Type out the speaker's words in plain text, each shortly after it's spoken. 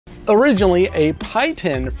Originally a pie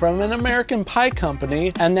tin from an American pie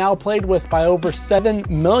company and now played with by over 7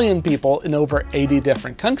 million people in over 80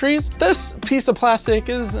 different countries, this piece of plastic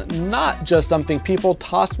is not just something people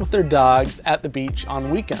toss with their dogs at the beach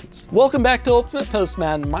on weekends. Welcome back to Ultimate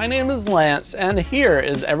Postman. My name is Lance, and here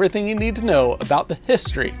is everything you need to know about the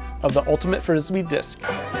history of the Ultimate Frisbee disc.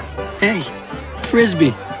 Hey,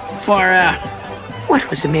 Frisbee, far out. What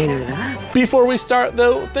was the matter with that? Before we start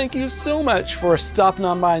though, thank you so much for stopping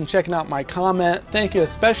on by and checking out my comment. Thank you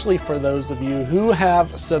especially for those of you who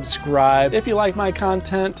have subscribed. If you like my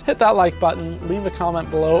content, hit that like button, leave a comment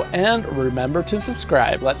below, and remember to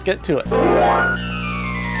subscribe. Let's get to it.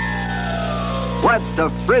 What's a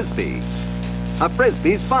Frisbee? A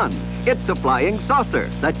Frisbee's fun. It's a flying saucer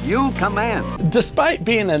that you command. Despite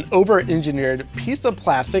being an over-engineered piece of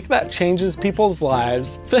plastic that changes people's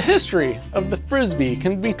lives, the history of the Frisbee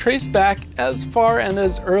can be traced back as far and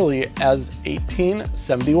as early as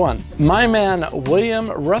 1871. My man William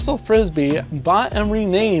Russell Frisbee bought and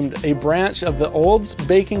renamed a branch of the Olds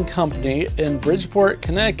Baking Company in Bridgeport,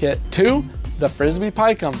 Connecticut to the Frisbee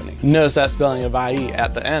Pie Company. Notice that spelling of IE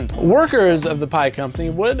at the end. Workers of the pie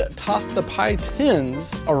company would toss the pie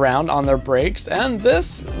tins around on their breaks, and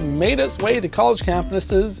this made its way to college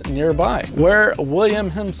campuses nearby, where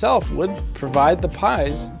William himself would provide the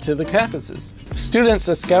pies to the campuses. Students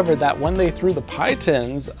discovered that when they threw the pie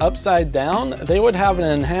tins upside down, they would have an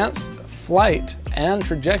enhanced flight and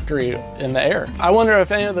trajectory in the air. I wonder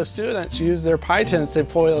if any of the students used their pie tins to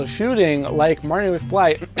foil shooting like Marty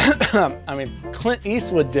McFly, Clint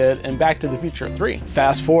Eastwood did in Back to the Future 3.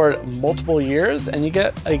 Fast forward multiple years and you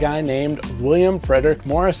get a guy named William Frederick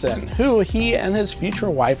Morrison, who he and his future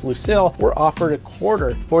wife Lucille were offered a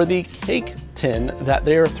quarter for the cake tin that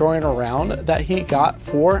they were throwing around that he got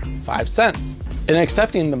for 5 cents. In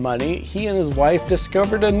accepting the money, he and his wife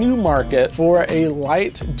discovered a new market for a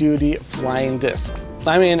light-duty flying disc.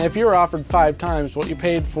 I mean, if you were offered 5 times what you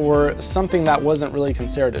paid for something that wasn't really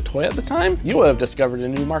considered a toy at the time, you would have discovered a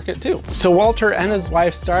new market too. So Walter and his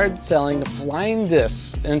wife started selling flying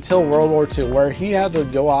discs until World War II, where he had to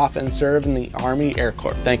go off and serve in the Army Air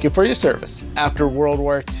Corps. Thank you for your service. After World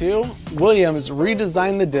War II, Williams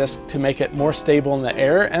redesigned the disc to make it more stable in the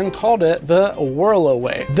air and called it the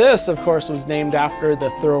Whirlaway. This, of course, was named after the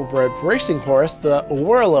thoroughbred racing horse, the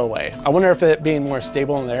Whirlaway. I wonder if it being more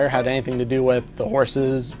stable in the air had anything to do with the horse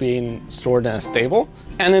being stored in a stable.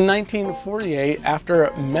 And in 1948, after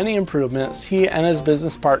many improvements, he and his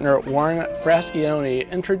business partner Warren Frascione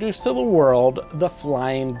introduced to the world the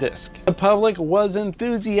flying disc. The public was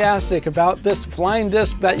enthusiastic about this flying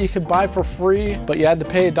disc that you could buy for free, but you had to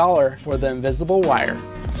pay $1 for the invisible wire.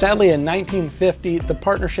 Sadly, in 1950, the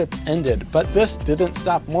partnership ended, but this didn't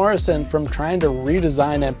stop Morrison from trying to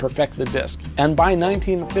redesign and perfect the disc. And by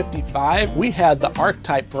 1955, we had the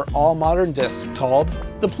archetype for all modern discs called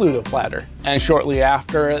the Pluto Platter. And shortly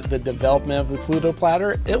after the development of the Pluto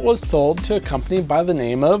Platter, it was sold to a company by the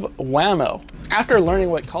name of Wham-O. After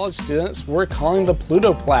learning what college students were calling the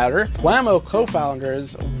Pluto Platter, Wham-O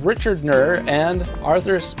co-founders Richard Nurr and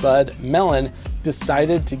Arthur Spud Mellon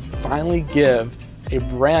decided to finally give a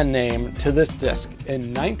brand name to this disc.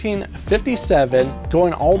 In 1957,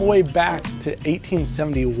 going all the way back to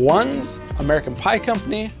 1871's American Pie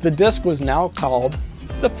Company, the disc was now called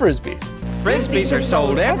the Frisbee. Frisbees are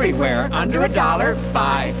sold everywhere under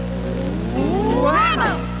 $1.05.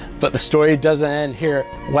 Wow! But the story doesn't end here.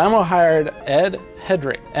 Wham-O hired Ed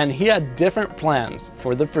Hedrick, and he had different plans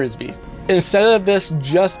for the Frisbee. Instead of this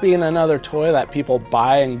just being another toy that people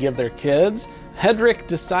buy and give their kids, Hedrick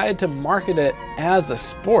decided to market it as a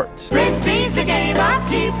sport. Frisbee's the game I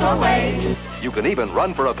keep away. You can even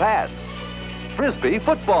run for a pass. Frisbee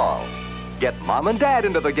football. Get mom and dad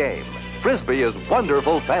into the game. Frisbee is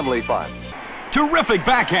wonderful family fun. Terrific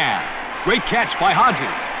backhand. Great catch by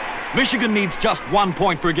Hodges. Michigan needs just 1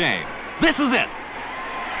 point per game. This is it.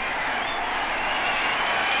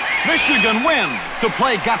 Michigan wins. To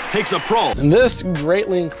play Guts takes a pro. And this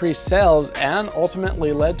greatly increased sales and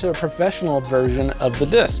ultimately led to a professional version of the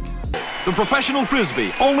disc. The professional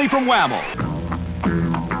Frisbee, only from Wham-O.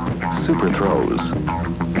 Super throws,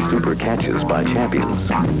 super catches by champions,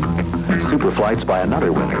 super flights by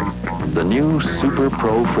another winner. The new Super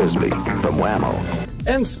Pro Frisbee from Wham-O.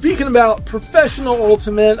 And speaking about Professional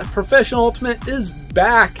Ultimate is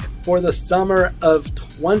back for the summer of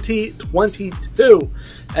 2022.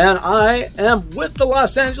 And I am with the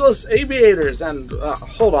Los Angeles Aviators, and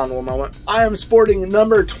hold on one moment. I am sporting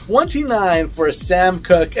number 29 for Sam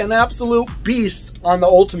Cooke, an absolute beast on the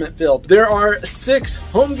ultimate field. There are 6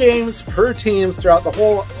 home games per team throughout the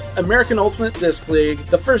whole American Ultimate Disc League.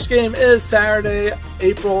 The first game is Saturday,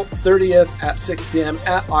 April 30th at 6 p.m.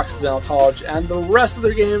 at Occidental College, and the rest of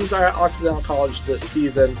their games are at Occidental College this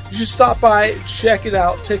season. You should stop by, check it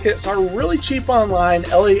out. Tickets are really cheap online,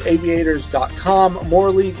 LAAviators.com.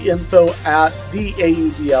 More league info at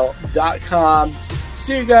theaudl.com.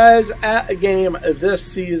 See you guys at a game this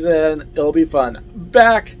season. It'll be fun.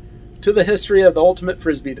 Back to the history of the Ultimate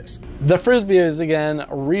Frisbee disc. The Frisbee is again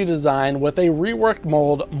redesigned with a reworked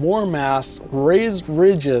mold, more mass, raised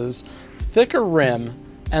ridges, thicker rim,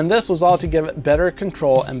 and this was all to give it better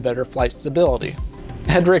control and better flight stability.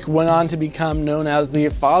 Hedrick went on to become known as the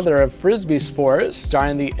father of Frisbee sport,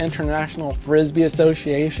 starting the International Frisbee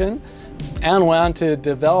Association, and went on to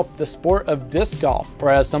develop the sport of disc golf, or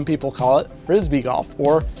as some people call it, Frisbee golf,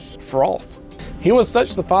 or Frolf. He was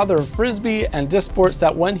such the father of Frisbee and disc sports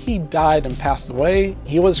that when he died and passed away,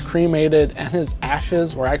 he was cremated and his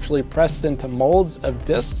ashes were actually pressed into molds of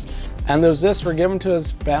discs, and those discs were given to his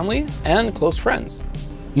family and close friends.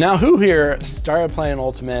 Now, who here started playing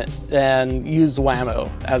Ultimate and used Whammo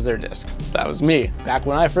as their disc? That was me. Back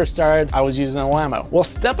when I first started, I was using a Whammo. Well,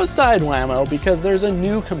 step aside Whammo because there's a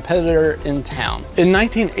new competitor in town. In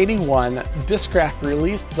 1981, Discraft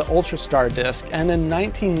released the Ultrastar disc, and in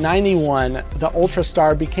 1991, the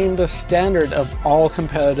Ultrastar became the standard of all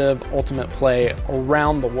competitive Ultimate play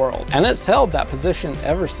around the world. And it's held that position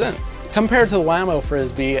ever since. Compared to the Whammo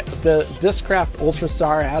Frisbee, the Discraft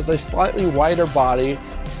Ultrastar has a slightly wider body,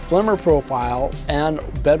 slimmer profile, and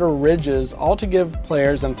better ridges, all to give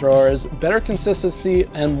players and throwers better consistency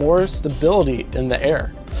and more stability in the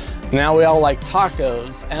air. Now, we all like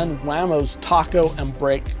tacos, and Whammo's taco and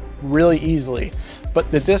break really easily, but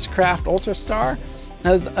the Discraft Ultrastar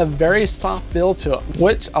has a very soft feel to it,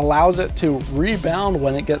 which allows it to rebound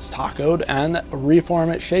when it gets tacoed and reform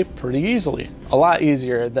its shape pretty easily. A lot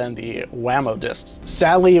easier than the Whammo discs.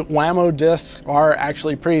 Sadly, Whammo discs are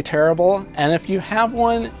actually pretty terrible, and if you have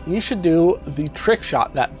one, you should do the trick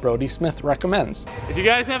shot that Brody Smith recommends. If you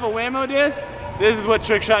guys have a Whammo disc, this is what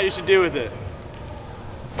trick shot you should do with it.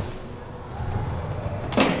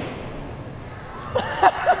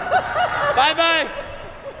 Bye-bye!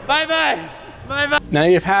 Bye-bye! Now,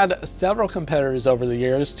 you've had several competitors over the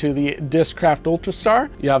years to the Discraft Ultrastar.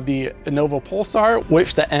 You have the Innova Pulsar,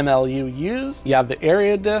 which the MLU use. You have the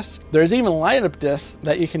Area disc. There's even light-up discs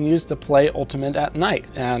that you can use to play Ultimate at night,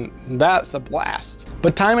 and that's a blast.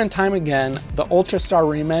 But time and time again, the Ultrastar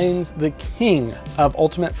remains the king of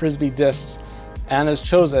Ultimate Frisbee discs and is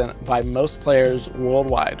chosen by most players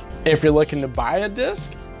worldwide. If you're looking to buy a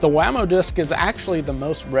disc, the Whammo disc is actually the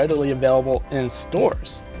most readily available in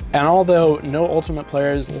stores. And although no Ultimate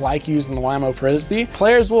players like using the Whammo Frisbee,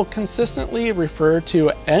 players will consistently refer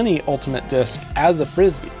to any Ultimate disc as a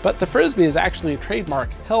Frisbee. But the Frisbee is actually a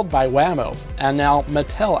trademark held by Whammo, and now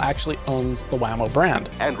Mattel actually owns the Whammo brand.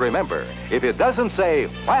 And remember, if it doesn't say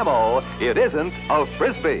Whammo, it isn't a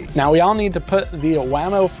Frisbee. Now, we all need to put the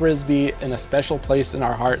Whammo Frisbee in a special place in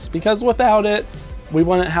our hearts, because without it, we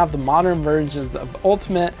wouldn't have the modern versions of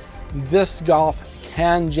Ultimate, Disc Golf,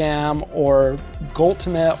 Can Jam, or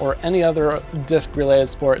Gultimate, or any other disc-related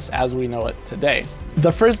sports as we know it today. The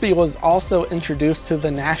Frisbee was also introduced to the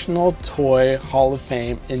National Toy Hall of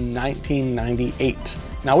Fame in 1998.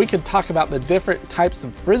 Now, we could talk about the different types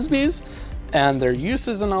of Frisbees and their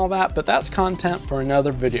uses and all that, but that's content for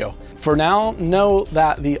another video. For now, know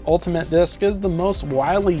that the Ultimate disc is the most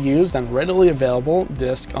widely used and readily available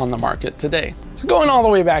disc on the market today. So going all the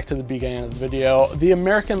way back to the beginning of the video, the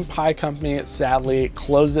American Pie Company sadly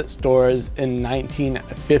closed its doors in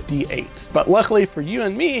 1958. But luckily for you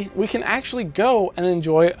and me, we can actually go and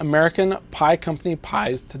enjoy American Pie Company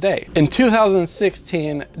pies today. In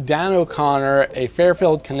 2016, Dan O'Connor, a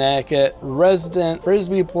Fairfield, Connecticut resident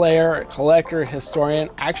Frisbee player, collector, historian,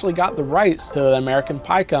 actually got the rights to the American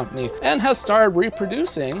Pie Company and has started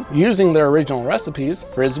reproducing, using their original recipes,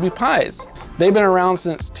 Frisbee pies. They've been around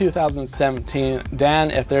since 2017.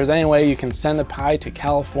 Dan, if there's any way you can send a pie to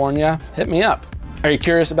California, hit me up. Are you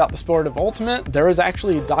curious about the sport of Ultimate? There was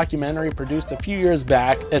actually a documentary produced a few years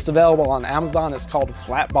back. It's available on Amazon. It's called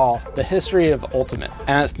Flatball, The History of Ultimate,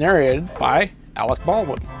 and it's narrated by Alec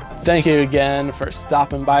Baldwin. Thank you again for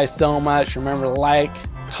stopping by so much. Remember to like,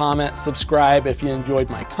 comment, subscribe if you enjoyed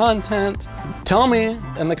my content. Tell me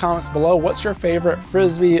in the comments below, what's your favorite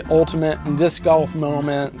Frisbee, Ultimate, and disc golf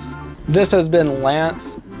moments? This has been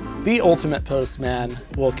Lance, the Ultimate Postman.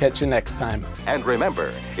 We'll catch you next time. And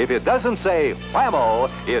remember, if it doesn't say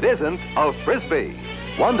Whammo, it isn't a Frisbee.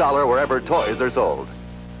 $1 wherever toys are sold.